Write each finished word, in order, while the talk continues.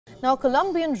Now,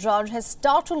 Colombian judge has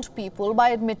startled people by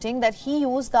admitting that he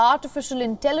used the artificial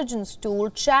intelligence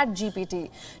tool ChatGPT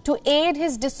to aid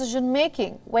his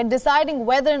decision-making when deciding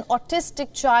whether an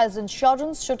autistic child's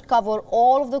insurance should cover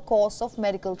all of the costs of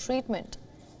medical treatment.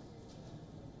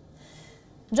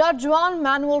 Judge Juan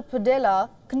Manuel Padilla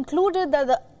concluded that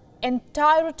the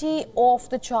entirety of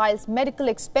the child's medical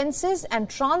expenses and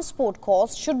transport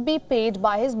costs should be paid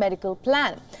by his medical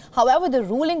plan. However, the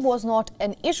ruling was not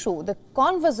an issue. The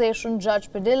conversation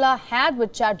Judge Padilla had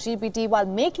with ChatGPT while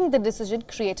making the decision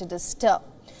created a stir.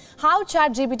 How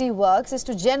ChatGPT works is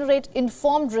to generate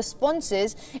informed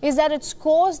responses is at its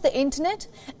core the internet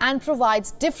and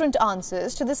provides different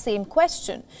answers to the same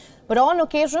question. But on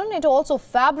occasion, it also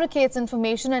fabricates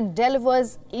information and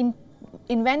delivers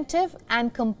inventive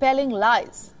and compelling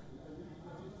lies.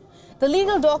 The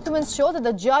legal documents show that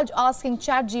the judge asking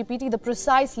ChatGPT the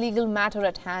precise legal matter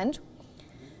at hand,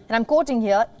 and I'm quoting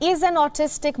here, is an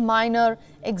autistic minor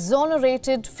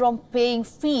exonerated from paying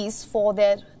fees for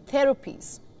their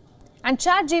therapies? And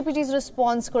ChatGPT's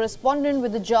response corresponded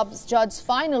with the judge's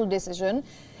final decision,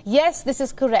 yes, this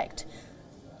is correct.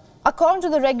 According to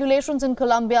the regulations in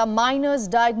Colombia, minors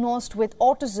diagnosed with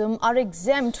autism are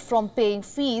exempt from paying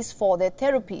fees for their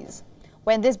therapies.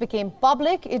 When this became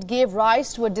public, it gave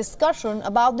rise to a discussion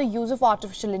about the use of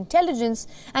artificial intelligence,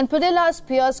 and Padilla's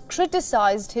peers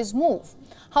criticized his move.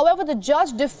 However, the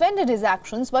judge defended his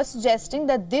actions by suggesting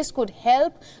that this could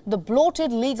help the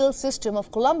bloated legal system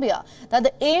of Colombia, that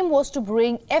the aim was to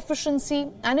bring efficiency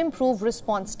and improve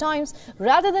response times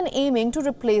rather than aiming to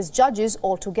replace judges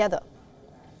altogether.